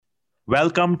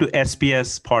Welcome to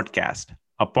SPS Podcast,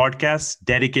 a podcast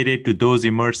dedicated to those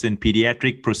immersed in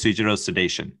pediatric procedural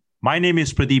sedation. My name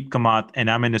is Pradeep Kamath, and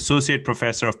I'm an associate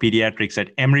professor of pediatrics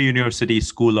at Emory University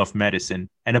School of Medicine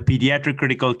and a pediatric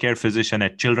critical care physician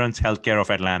at Children's Healthcare of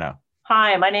Atlanta.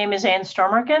 Hi, my name is Ann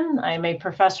Stormarkin. I'm a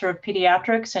professor of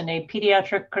pediatrics and a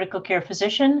pediatric critical care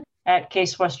physician at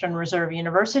Case Western Reserve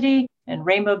University and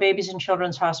Rainbow Babies and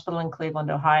Children's Hospital in Cleveland,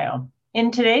 Ohio. In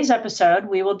today's episode,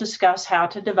 we will discuss how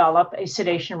to develop a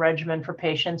sedation regimen for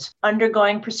patients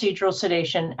undergoing procedural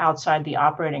sedation outside the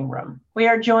operating room. We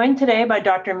are joined today by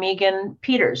Dr. Megan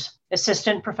Peters,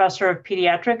 Assistant Professor of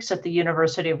Pediatrics at the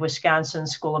University of Wisconsin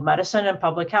School of Medicine and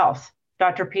Public Health.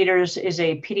 Dr. Peters is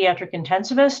a pediatric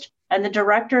intensivist and the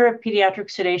Director of Pediatric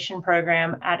Sedation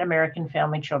Program at American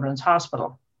Family Children's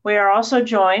Hospital. We are also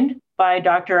joined by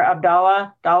Dr.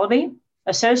 Abdallah Dalaby,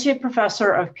 Associate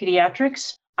Professor of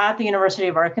Pediatrics at the University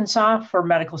of Arkansas for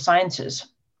Medical Sciences.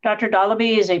 Dr.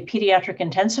 Dalaby is a pediatric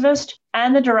intensivist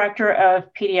and the Director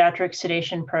of Pediatric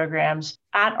Sedation Programs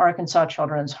at Arkansas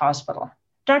Children's Hospital.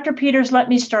 Dr. Peters, let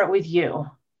me start with you.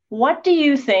 What do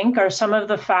you think are some of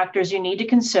the factors you need to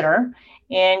consider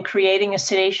in creating a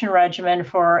sedation regimen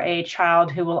for a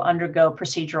child who will undergo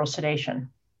procedural sedation?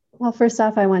 Well, first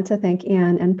off, I want to thank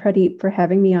Ann and Pradeep for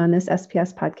having me on this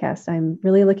SPS podcast. I'm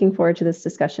really looking forward to this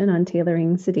discussion on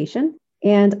tailoring sedation.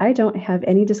 And I don't have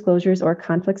any disclosures or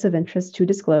conflicts of interest to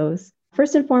disclose.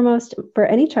 First and foremost, for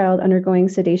any child undergoing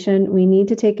sedation, we need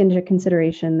to take into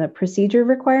consideration the procedure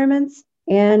requirements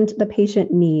and the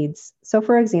patient needs. So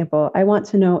for example, I want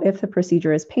to know if the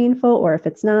procedure is painful or if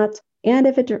it's not, and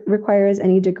if it requires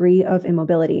any degree of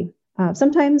immobility.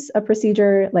 Sometimes a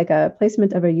procedure like a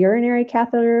placement of a urinary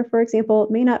catheter, for example,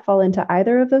 may not fall into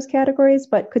either of those categories,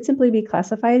 but could simply be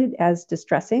classified as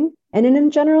distressing. And in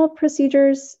general,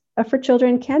 procedures for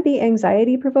children can be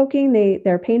anxiety provoking.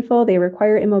 They're painful, they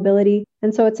require immobility.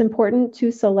 And so it's important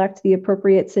to select the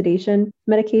appropriate sedation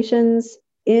medications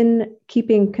in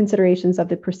keeping considerations of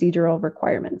the procedural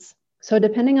requirements. So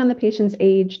depending on the patient's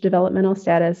age, developmental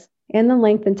status, and the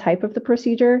length and type of the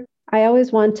procedure, I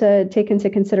always want to take into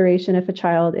consideration if a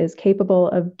child is capable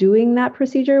of doing that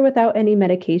procedure without any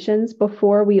medications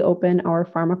before we open our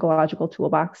pharmacological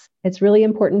toolbox. It's really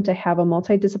important to have a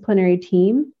multidisciplinary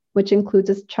team, which includes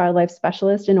a child life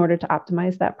specialist in order to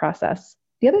optimize that process.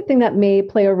 The other thing that may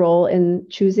play a role in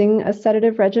choosing a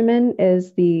sedative regimen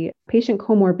is the patient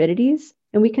comorbidities,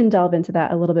 and we can delve into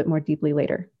that a little bit more deeply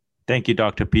later. Thank you,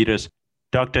 Dr. Peters.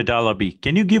 Dr. Dalaby,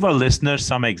 can you give our listeners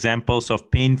some examples of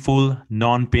painful,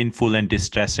 non-painful, and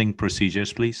distressing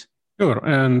procedures, please? Sure,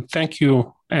 and thank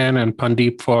you, Ann and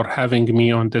Pandip, for having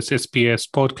me on this SPS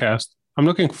podcast. I'm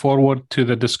looking forward to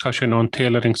the discussion on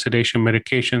tailoring sedation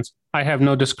medications. I have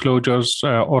no disclosures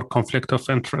or conflict of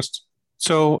interest.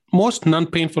 So most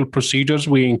non-painful procedures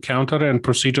we encounter in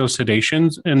procedural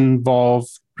sedations involve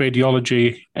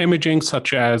radiology imaging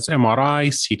such as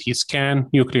MRI, CT scan,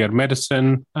 nuclear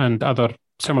medicine, and other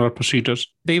similar procedures.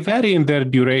 They vary in their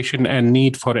duration and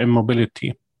need for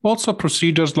immobility. Also,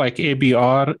 procedures like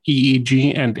ABR,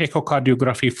 EEG, and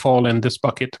echocardiography fall in this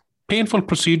bucket. Painful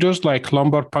procedures like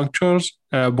lumbar punctures,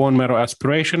 bone marrow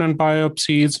aspiration and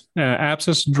biopsies,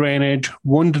 abscess drainage,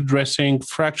 wound dressing,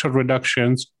 fracture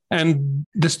reductions, and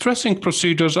distressing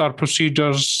procedures are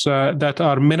procedures that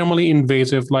are minimally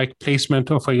invasive, like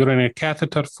placement of a urinary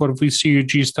catheter for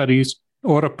VCUG studies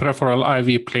or a peripheral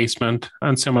IV placement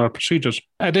and similar procedures.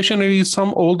 Additionally,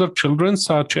 some older children,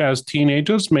 such as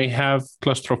teenagers, may have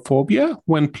claustrophobia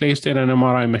when placed in an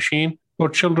MRI machine, or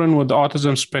children with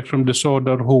autism spectrum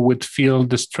disorder who would feel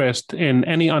distressed in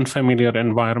any unfamiliar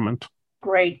environment.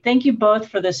 Great. Thank you both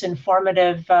for this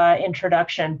informative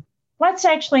introduction. Let's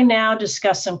actually now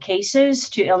discuss some cases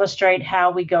to illustrate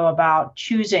how we go about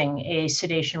choosing a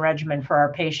sedation regimen for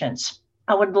our patients.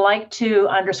 I would like to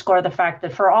underscore the fact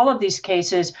that for all of these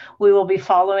cases, we will be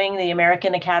following the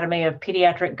American Academy of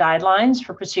Pediatric guidelines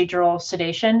for procedural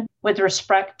sedation with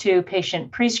respect to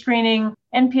patient pre-screening,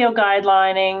 NPO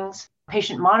guidelines,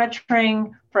 patient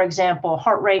monitoring, for example,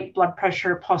 heart rate, blood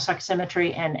pressure, pulse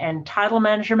oximetry, and tidal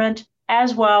measurement,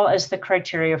 as well as the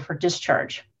criteria for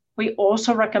discharge. We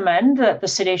also recommend that the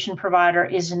sedation provider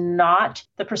is not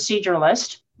the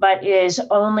proceduralist, but is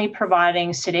only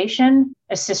providing sedation,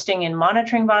 assisting in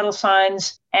monitoring vital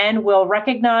signs, and will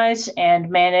recognize and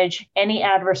manage any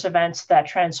adverse events that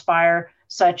transpire,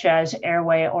 such as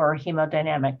airway or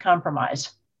hemodynamic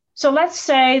compromise. So let's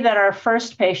say that our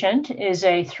first patient is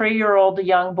a 3-year-old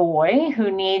young boy who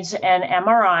needs an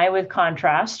MRI with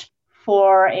contrast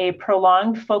for a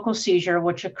prolonged focal seizure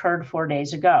which occurred 4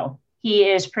 days ago. He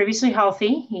is previously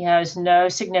healthy. He has no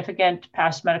significant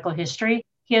past medical history.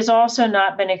 He has also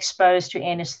not been exposed to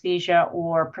anesthesia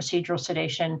or procedural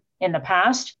sedation in the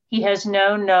past. He has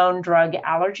no known drug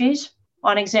allergies.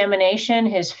 On examination,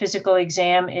 his physical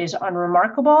exam is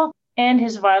unremarkable, and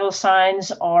his vital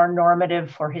signs are normative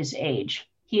for his age.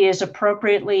 He is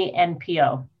appropriately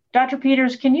NPO. Dr.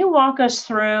 Peters, can you walk us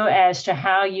through as to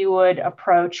how you would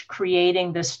approach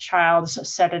creating this child's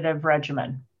sedative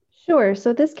regimen? Sure.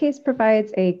 So this case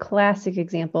provides a classic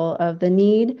example of the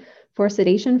need for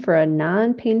sedation for a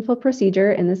non-painful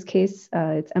procedure. In this case,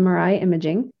 it's MRI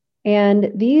imaging. And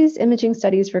these imaging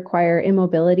studies require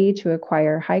immobility to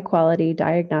acquire high-quality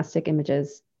diagnostic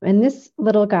images. And this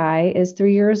little guy is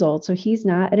 3 years old, so he's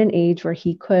not at an age where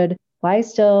he could lie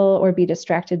still or be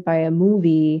distracted by a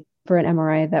movie for an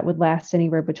MRI that would last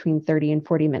anywhere between 30 and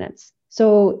 40 minutes.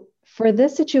 So for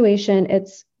this situation,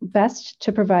 it's best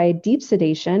to provide deep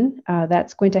sedation.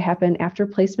 That's going to happen after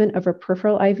placement of a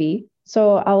peripheral IV.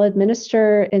 So I'll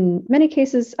administer, in many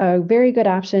cases, a very good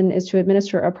option is to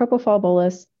administer a propofol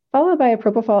bolus followed by a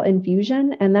propofol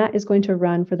infusion, and that is going to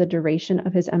run for the duration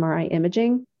of his MRI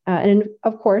imaging. And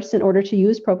of course, in order to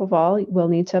use propofol, we'll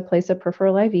need to place a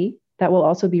peripheral IV. That will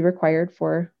also be required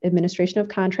for administration of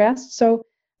contrast. So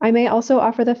I may also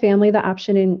offer the family the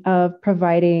option of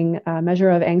providing a measure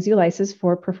of anxiolysis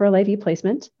for peripheral IV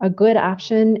placement. A good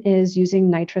option is using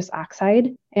nitrous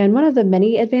oxide. And one of the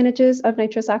many advantages of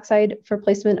nitrous oxide for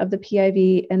placement of the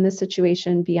PIV in this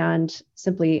situation beyond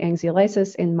simply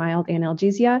anxiolysis and mild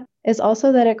analgesia is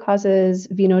also that it causes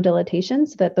venodilation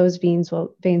so that those veins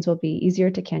will be easier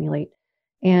to cannulate.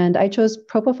 And I chose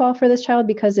propofol for this child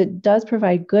because it does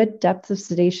provide good depth of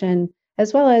sedation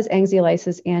as well as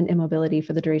anxiolysis and immobility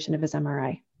for the duration of his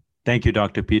MRI. Thank you,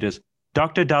 Dr. Peters.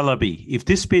 Dr. Dalaby, if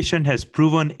this patient has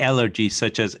proven allergies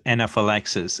such as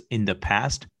anaphylaxis in the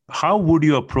past, how would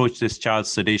you approach this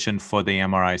child's sedation for the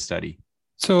MRI study?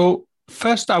 So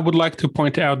first, I would like to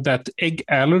point out that egg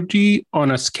allergy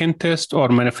on a skin test or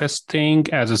manifesting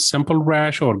as a simple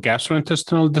rash or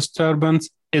gastrointestinal disturbance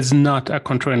is not a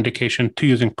contraindication to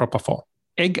using propofol.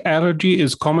 Egg allergy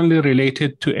is commonly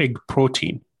related to egg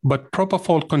protein, but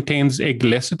propofol contains egg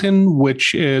lecithin,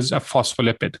 which is a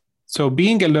phospholipid. So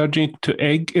being allergic to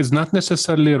egg is not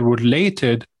necessarily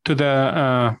related to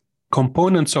the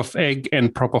components of egg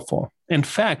and propofol. In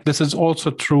fact, this is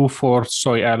also true for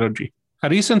soy allergy. A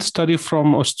recent study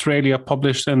from Australia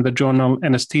published in the journal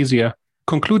Anesthesia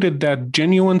concluded that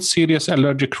genuine serious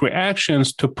allergic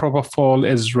reactions to propofol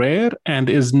is rare and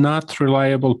is not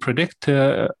reliably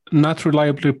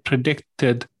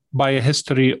predicted by a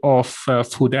history of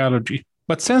food allergy.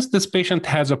 But since this patient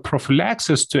has a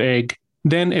prophylaxis to egg,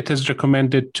 then it is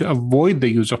recommended to avoid the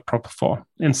use of propofol.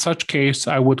 In such case,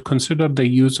 I would consider the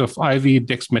use of IV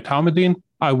dexmedetomidine.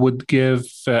 I would give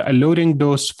a loading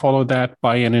dose, follow that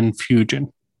by an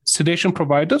infusion. Sedation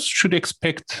providers should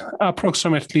expect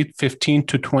approximately 15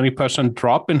 to 20%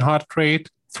 drop in heart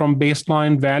rate from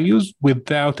baseline values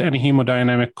without any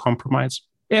hemodynamic compromise.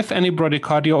 If any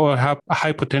bradycardia or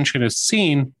hypotension is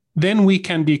seen, then we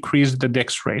can decrease the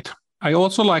dex rate. I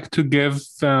also like to give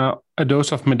a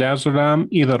dose of midazolam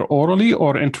either orally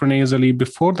or intranasally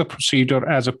before the procedure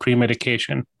as a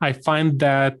pre-medication. I find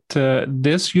that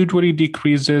this usually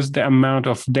decreases the amount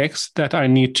of dex that I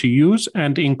need to use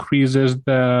and increases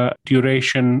the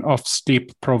duration of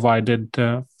sleep provided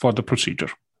for the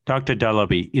procedure. Dr.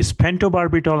 Dalaby, is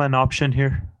pentobarbital an option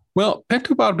here? Well,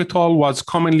 pentobarbital was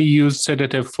commonly used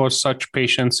sedative for such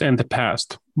patients in the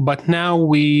past, but now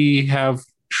we have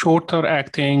shorter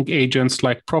acting agents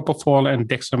like propofol and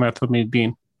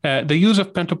dexmedetomidine. The use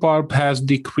of pentobarb has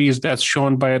decreased as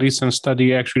shown by a recent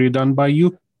study actually done by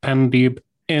Pandip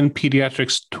in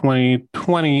Pediatrics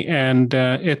 2020, and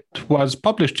it was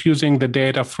published using the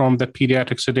data from the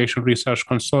Pediatric Sedation Research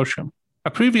Consortium. A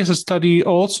previous study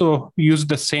also used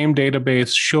the same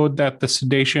database, showed that the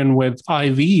sedation with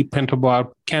IV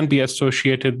pentobarb can be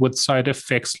associated with side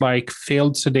effects like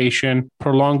failed sedation,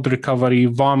 prolonged recovery,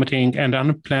 vomiting, and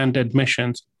unplanned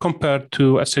admissions compared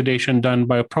to a sedation done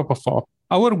by propofol.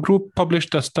 Our group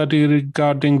published a study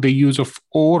regarding the use of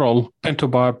oral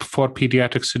pentobarb for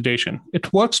pediatric sedation.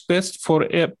 It works best for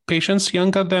patients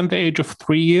younger than the age of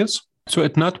 3 years, so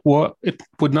it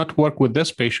would not work with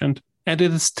this patient. And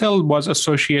it still was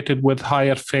associated with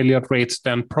higher failure rates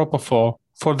than propofol.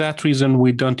 For that reason,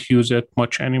 we don't use it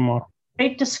much anymore.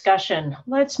 Great discussion.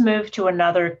 Let's move to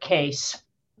another case.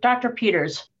 Dr.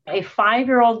 Peters, a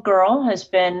 5-year-old girl has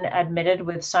been admitted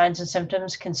with signs and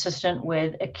symptoms consistent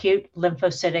with acute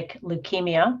lymphocytic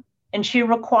leukemia, and she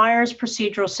requires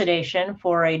procedural sedation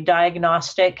for a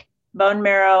diagnostic bone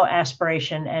marrow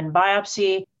aspiration and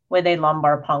biopsy with a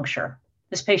lumbar puncture.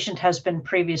 This patient has been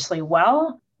previously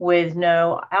well, with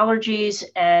no allergies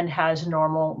and has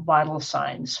normal vital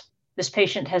signs. This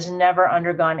patient has never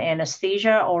undergone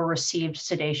anesthesia or received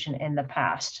sedation in the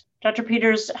past. Dr.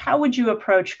 Peters, how would you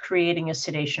approach creating a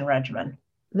sedation regimen?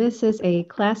 This is a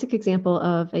classic example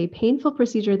of a painful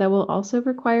procedure that will also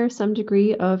require some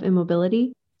degree of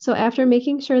immobility. So after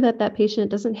making sure that that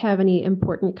patient doesn't have any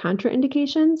important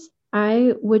contraindications,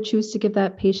 I would choose to give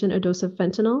that patient a dose of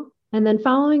fentanyl. And then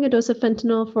following a dose of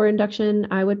fentanyl for induction,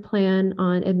 I would plan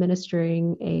on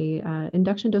administering a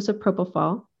induction dose of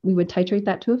propofol. We would titrate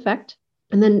that to effect.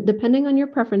 And then depending on your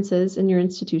preferences in your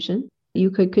institution, you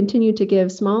could continue to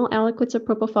give small aliquots of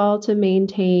propofol to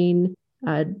maintain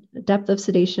depth of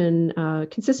sedation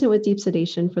consistent with deep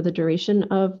sedation for the duration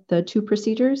of the two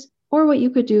procedures. Or what you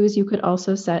could do is you could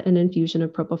also set an infusion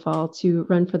of propofol to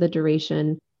run for the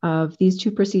duration of these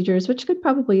two procedures, which could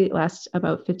probably last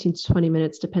about 15 to 20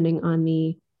 minutes, depending on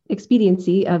the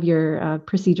expediency of your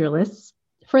procedure lists.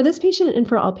 For this patient and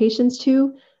for all patients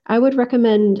too, I would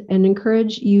recommend and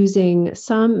encourage using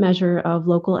some measure of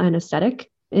local anesthetic.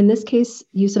 In this case,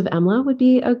 use of EMLA would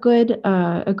be a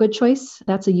good choice.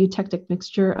 That's a eutectic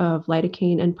mixture of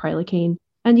lidocaine and prilocaine.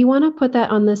 And you want to put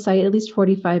that on the site at least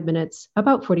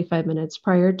about 45 minutes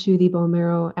prior to the bone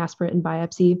marrow aspirate and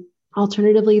biopsy.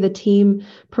 Alternatively, the team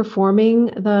performing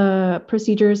the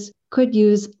procedures could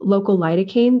use local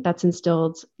lidocaine that's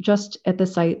instilled just at the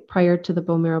site prior to the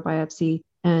bone marrow biopsy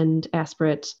and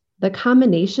aspirate. The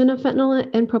combination of fentanyl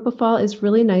and propofol is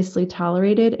really nicely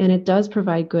tolerated, and it does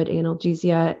provide good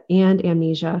analgesia and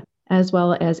amnesia, as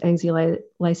well as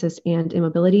anxiolysis and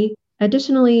immobility.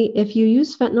 Additionally, if you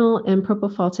use fentanyl and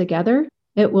propofol together,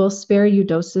 it will spare you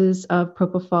doses of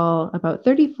propofol about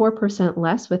 34%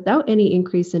 less without any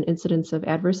increase in incidence of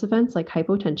adverse events like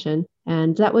hypotension.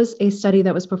 And that was a study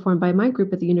that was performed by my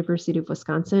group at the University of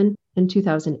Wisconsin in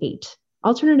 2008.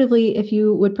 Alternatively, if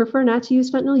you would prefer not to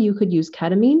use fentanyl, you could use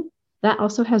ketamine. That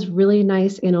also has really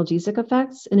nice analgesic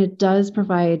effects, and it does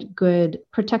provide good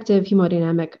protective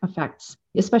hemodynamic effects,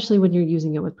 especially when you're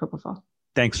using it with propofol.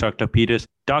 Thanks, Dr. Peters.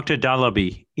 Dr.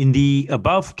 Dalaby, in the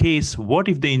above case, what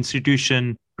if the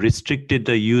institution restricted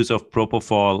the use of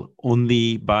propofol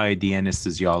only by the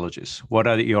anesthesiologist? What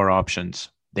are your options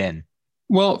then?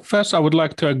 Well, first, I would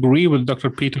like to agree with Dr.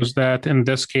 Peters that in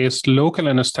this case, local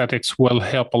anesthetics will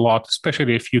help a lot,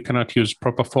 especially if you cannot use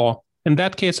propofol. In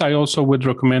that case, I also would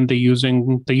recommend the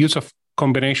use of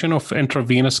combination of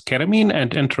intravenous ketamine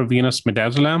and intravenous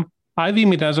midazolam. IV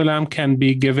midazolam can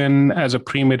be given as a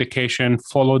pre-medication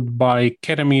followed by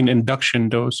ketamine induction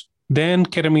dose. Then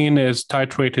ketamine is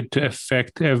titrated to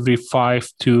effect every 5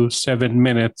 to 7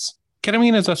 minutes.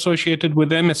 Ketamine is associated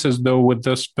with emesis, though, with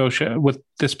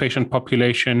this patient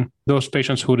population, those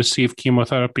patients who receive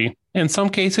chemotherapy. In some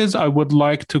cases, I would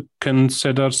like to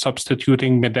consider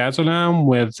substituting midazolam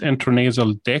with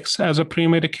intranasal dex as a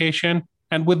pre-medication.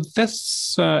 And with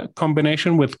this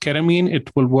combination with ketamine, it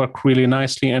will work really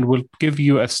nicely and will give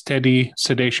you a steady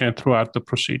sedation throughout the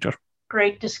procedure.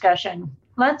 Great discussion.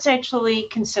 Let's actually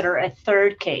consider a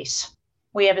third case.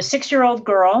 We have a 6-year-old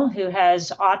girl who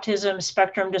has autism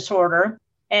spectrum disorder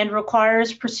and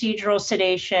requires procedural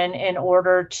sedation in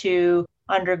order to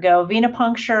undergo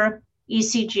venipuncture,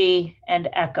 ECG, and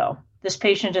echo. This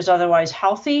patient is otherwise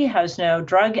healthy, has no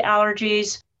drug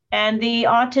allergies, and the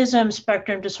autism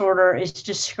spectrum disorder is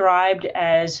described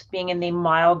as being in the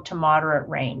mild to moderate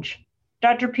range.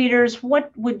 Dr. Peters,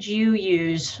 what would you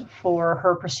use for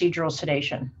her procedural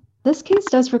sedation? This case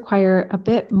does require a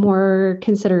bit more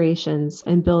considerations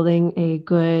in building a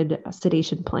good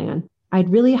sedation plan. I'd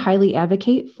really highly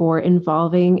advocate for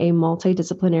involving a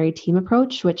multidisciplinary team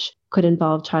approach, which could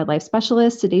involve child life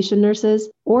specialists, sedation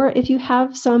nurses, or if you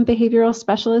have some behavioral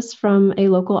specialists from a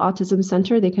local autism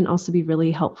center, they can also be really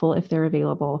helpful if they're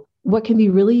available. What can be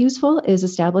really useful is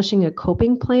establishing a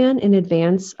coping plan in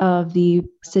advance of the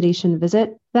sedation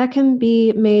visit. That can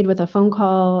be made with a phone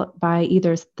call by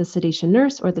either the sedation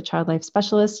nurse or the child life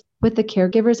specialist with the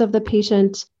caregivers of the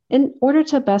patient in order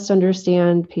to best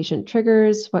understand patient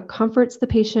triggers, what comforts the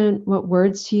patient, what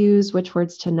words to use, which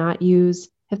words to not use.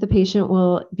 If the patient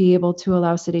will be able to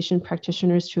allow sedation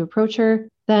practitioners to approach her,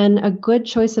 then a good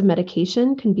choice of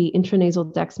medication can be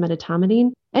intranasal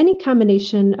dexmedetomidine. Any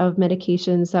combination of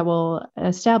medications that will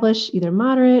establish either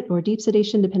moderate or deep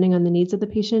sedation, depending on the needs of the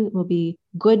patient, will be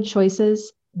good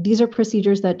choices. These are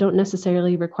procedures that don't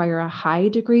necessarily require a high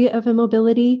degree of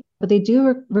immobility, but they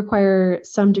do require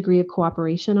some degree of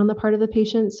cooperation on the part of the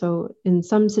patient. So in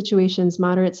some situations,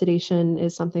 moderate sedation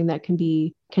is something that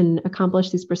can accomplish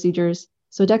these procedures.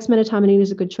 So dexmedetomidine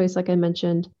is a good choice, like I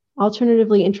mentioned.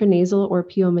 Alternatively, intranasal or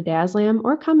PO midazolam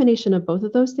or a combination of both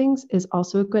of those things is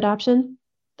also a good option.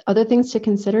 Other things to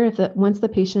consider once the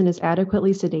patient is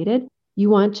adequately sedated, you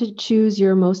want to choose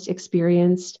your most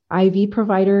experienced IV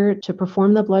provider to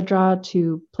perform the blood draw,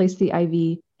 to place the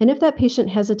IV. And if that patient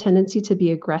has a tendency to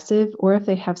be aggressive, or if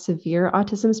they have severe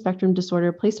autism spectrum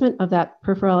disorder, placement of that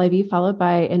peripheral IV followed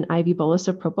by an IV bolus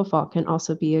of propofol can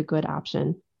also be a good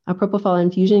option. A propofol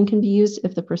infusion can be used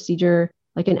if the procedure,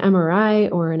 like an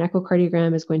MRI or an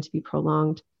echocardiogram, is going to be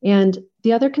prolonged. And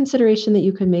the other consideration that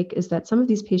you can make is that some of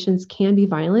these patients can be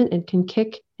violent and can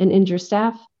kick and injure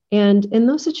staff. And in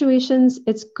those situations,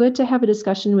 it's good to have a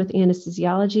discussion with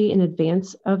anesthesiology in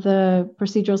advance of the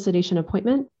procedural sedation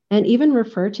appointment, and even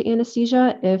refer to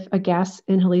anesthesia if a gas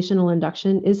inhalational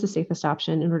induction is the safest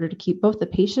option in order to keep both the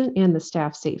patient and the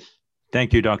staff safe.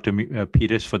 Thank you, Dr.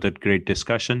 Peters, for that great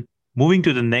discussion. Moving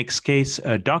to the next case,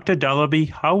 Dr. Dallaby,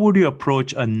 how would you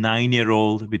approach a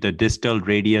 9-year-old with a distal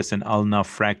radius and ulna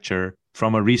fracture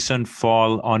from a recent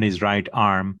fall on his right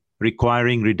arm,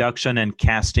 requiring reduction and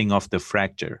casting of the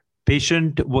fracture?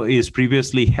 Patient is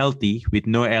previously healthy with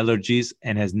no allergies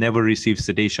and has never received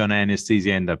sedation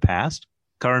anesthesia in the past.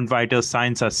 Current vital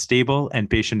signs are stable and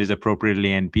patient is appropriately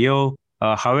NPO.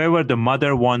 However, the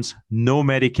mother wants no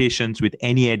medications with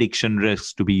any addiction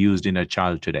risks to be used in a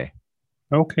child today.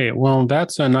 Okay, well,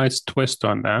 that's a nice twist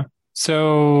on that.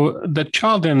 So the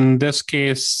child in this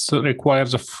case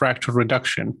requires a fracture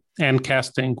reduction and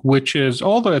casting, which is,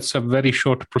 although it's a very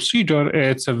short procedure,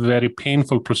 it's a very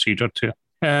painful procedure too.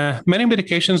 Many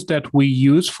medications that we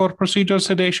use for procedural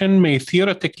sedation may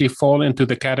theoretically fall into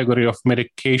the category of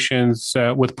medications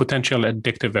with potential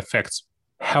addictive effects.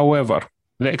 However,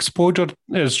 the exposure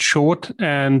is short,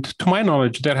 and to my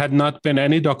knowledge, there had not been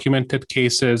any documented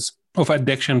cases of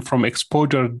addiction from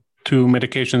exposure to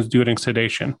medications during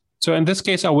sedation. So in this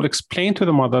case, I will explain to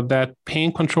the mother that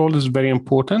pain control is very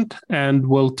important and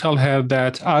will tell her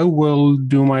that I will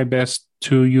do my best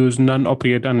to use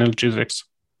non-opioid analgesics.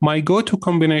 My go-to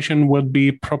combination would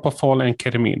be propofol and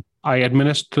ketamine. I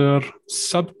administer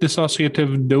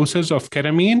sub-dissociative doses of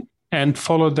ketamine and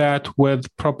follow that with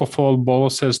propofol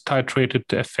boluses titrated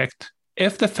to effect.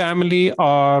 If the family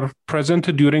are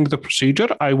present during the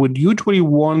procedure, I would usually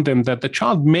warn them that the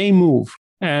child may move,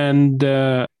 and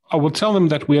I will tell them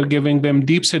that we are giving them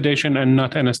deep sedation and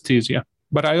not anesthesia.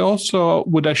 But I also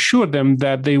would assure them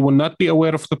that they will not be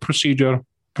aware of the procedure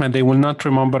and they will not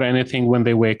remember anything when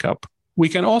they wake up. We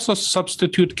can also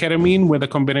substitute ketamine with a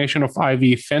combination of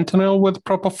IV fentanyl with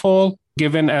propofol,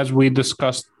 given as we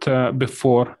discussed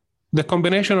before. The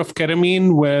combination of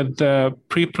ketamine with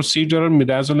pre-procedural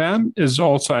midazolam is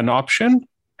also an option.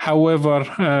 However,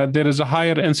 there is a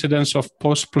higher incidence of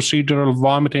post-procedural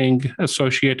vomiting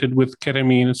associated with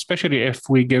ketamine, especially if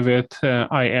we give it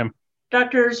IM.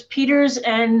 Doctors Peters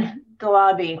and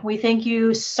Dallaby, we thank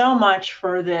you so much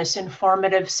for this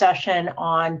informative session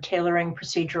on tailoring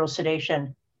procedural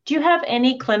sedation. Do you have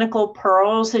any clinical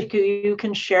pearls that you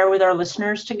can share with our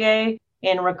listeners today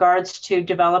in regards to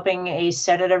developing a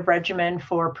sedative regimen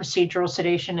for procedural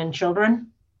sedation in children?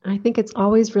 I think it's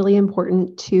always really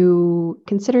important to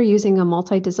consider using a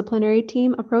multidisciplinary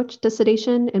team approach to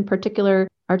sedation. In particular,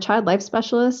 our child life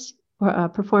specialists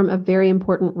perform a very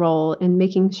important role in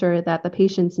making sure that the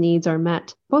patient's needs are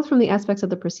met, both from the aspects of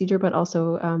the procedure, but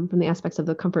also from the aspects of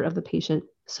the comfort of the patient.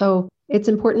 So it's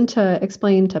important to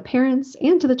explain to parents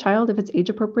and to the child, if it's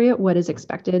age appropriate, what is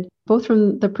expected, both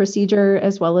from the procedure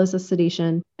as well as the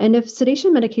sedation. And if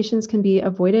sedation medications can be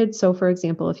avoided, so for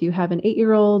example, if you have an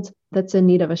 8-year-old that's in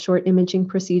need of a short imaging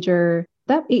procedure,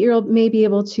 that 8-year-old may be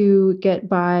able to get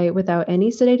by without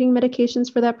any sedating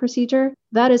medications for that procedure.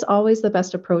 That is always the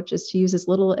best approach, is to use as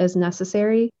little as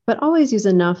necessary, but always use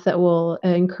enough that will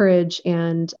encourage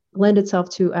and lend itself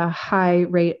to a high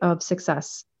rate of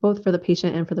success, both for the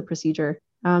patient and for the procedure.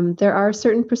 There are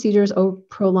certain procedures or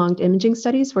prolonged imaging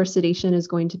studies where sedation is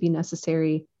going to be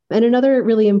necessary. And another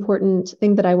really important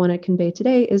thing that I want to convey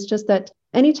today is just that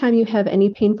anytime you have any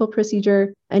painful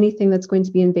procedure, anything that's going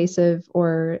to be invasive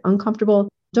or uncomfortable,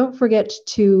 don't forget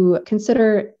to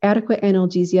consider adequate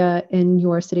analgesia in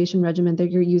your sedation regimen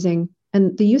that you're using.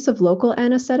 And the use of local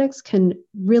anesthetics can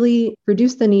really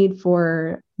reduce the need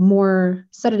for more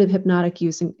sedative hypnotic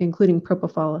use, including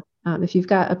propofol. If you've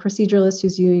got a proceduralist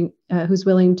who's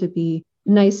willing to be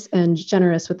nice and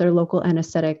generous with their local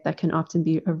anesthetic, that can often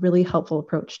be a really helpful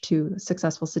approach to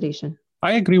successful sedation.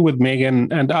 I agree with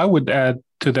Megan, and I would add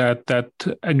to that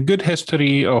a good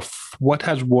history of what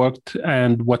has worked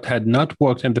and what had not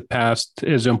worked in the past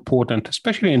is important,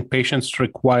 especially in patients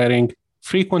requiring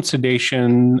frequent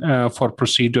sedation for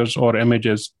procedures or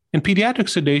images. In pediatric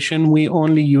sedation, we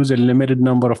only use a limited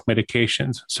number of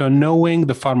medications. So knowing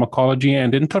the pharmacology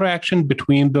and interaction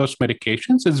between those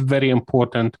medications is very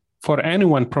important for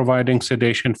anyone providing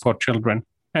sedation for children.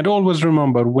 And always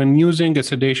remember, when using a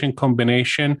sedation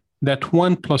combination, that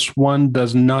 1 + 1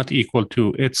 does not equal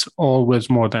 2. It's always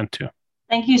more than 2.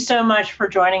 Thank you so much for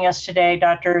joining us today,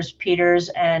 Drs. Peters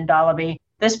and Dalaby.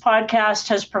 This podcast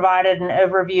has provided an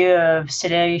overview of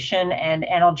sedation and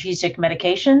analgesic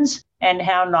medications and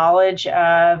how knowledge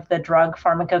of the drug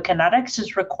pharmacokinetics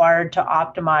is required to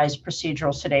optimize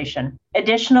procedural sedation.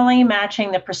 Additionally,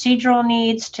 matching the procedural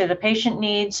needs to the patient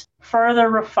needs further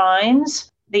refines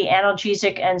the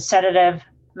analgesic and sedative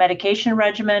medication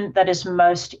regimen that is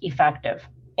most effective.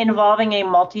 Involving a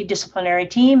multidisciplinary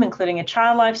team, including a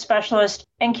child life specialist,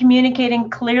 and communicating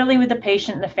clearly with the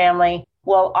patient and the family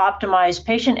will optimize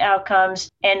patient outcomes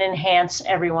and enhance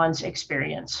everyone's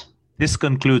experience. This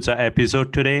concludes our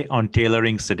episode today on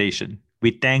tailoring sedation.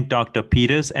 We thank Dr.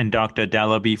 Peters and Dr.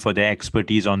 Dalaby for their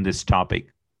expertise on this topic.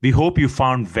 We hope you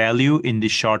found value in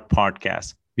this short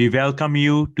podcast. We welcome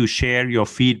you to share your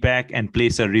feedback and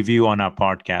place a review on our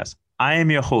podcast. I am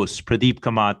your host, Pradeep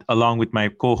Kamath, along with my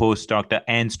co-host, Dr.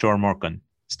 Ann Stormarkin.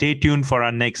 Stay tuned for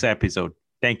our next episode.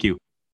 Thank you.